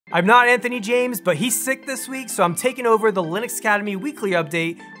I'm not Anthony James, but he's sick this week, so I'm taking over the Linux Academy weekly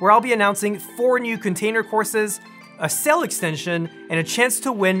update, where I'll be announcing 4 new container courses, a sale extension, and a chance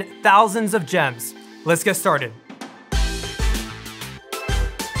to win thousands of gems. Let's get started.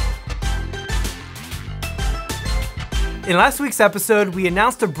 In last week's episode, we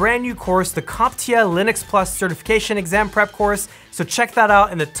announced a brand new course, the CompTIA Linux Plus Certification Exam Prep course, so check that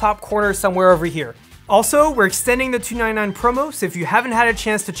out in the top corner somewhere over here. Also, we're extending the $299 promo, so if you haven't had a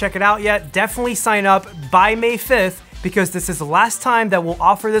chance to check it out yet, definitely sign up by May 5th, because this is the last time that we'll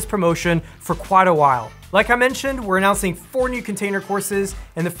offer this promotion for quite a while. Like I mentioned, we're announcing 4 new container courses,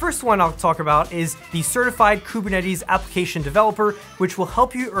 and the first one I'll talk about is the Certified Kubernetes Application Developer, which will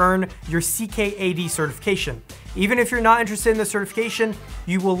help you earn your CKAD certification. Even if you're not interested in the certification,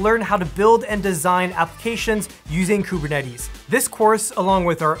 you will learn how to build and design applications using Kubernetes. This course, along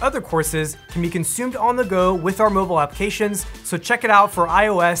with our other courses, can be consumed on the go with our mobile applications, so check it out for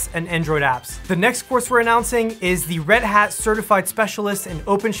iOS and Android apps. The next course we're announcing is the Red Hat Certified Specialist in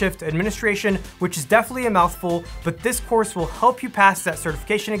Openshift Administration, which is definitely a mouthful, but this course will help you pass that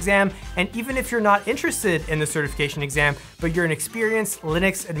certification exam, and even if you're not interested in the certification exam, but you're an experienced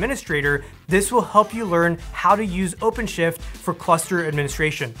Linux administrator, this will help you learn how to use Openshift for cluster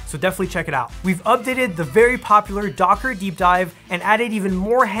administration, so definitely check it out. We've updated the very popular Docker deep dive and added even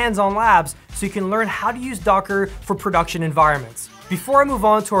more hands-on labs so you can learn how to use Docker for production environments. Before I move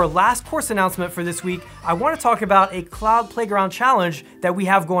on to our last course announcement for this week, I want to talk about a Cloud Playground challenge that we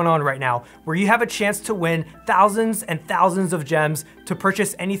have going on right now, where you have a chance to win thousands and thousands of gems to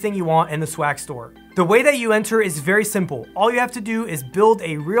purchase anything you want in the swag store. The way that you enter is very simple. All you have to do is build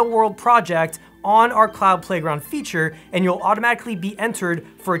a real-world project on our Cloud Playground feature, and you'll automatically be entered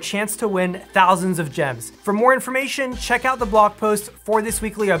for a chance to win thousands of gems. For more information, check out the blog post for this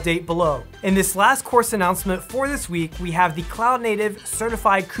weekly update below. In this last course announcement for this week, we have the Cloud Native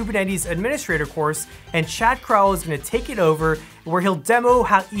Certified Kubernetes Administrator course, and Chad Crowell is going to take it over, where he'll demo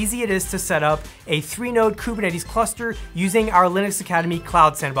how easy it is to set up a 3-node Kubernetes cluster using our Linux Academy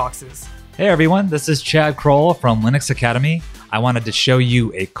cloud sandboxes. Hey everyone, this is Chad Crowell from Linux Academy. I wanted to show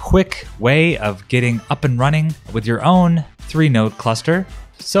you a quick way of getting up and running with your own 3-node cluster.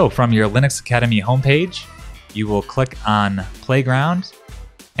 So from your Linux Academy homepage, you will click on Playground,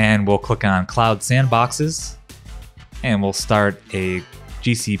 and we'll click on Cloud Sandboxes, and we'll start a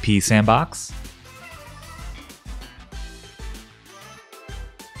GCP sandbox.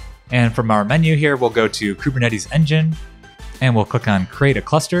 And from our menu here, we'll go to Kubernetes Engine, and we'll click on Create a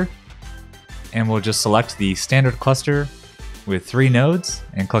Cluster, and we'll just select the standard cluster with 3 nodes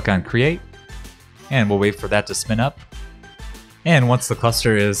and click on Create, and we'll wait for that to spin up. And once the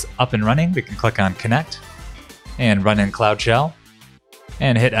cluster is up and running, we can click on Connect and run in Cloud Shell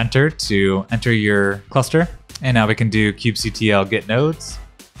and hit Enter to enter your cluster. And now we can do kubectl get nodes.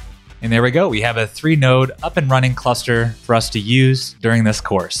 And there we go, we have a 3-node up and running cluster for us to use during this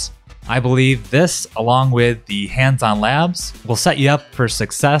course. I believe this, along with the hands-on labs, will set you up for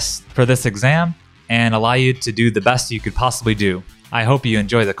success for this exam and allow you to do the best you could possibly do. I hope you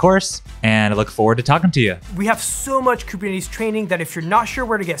enjoy the course, and I look forward to talking to you. We have so much Kubernetes training that if you're not sure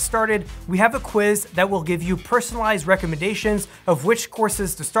where to get started, we have a quiz that will give you personalized recommendations of which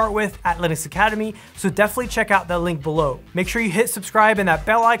courses to start with at Linux Academy, so definitely check out that link below. Make sure you hit subscribe and that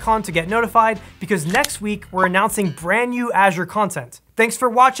bell icon to get notified, because next week we're announcing brand new Azure content. Thanks for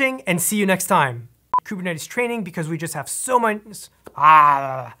watching, and see you next time. Kubernetes training, because we just have so much...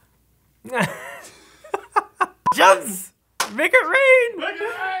 Gems! Make it rain! Make it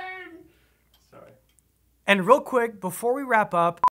rain! Sorry. And real quick, before we wrap up,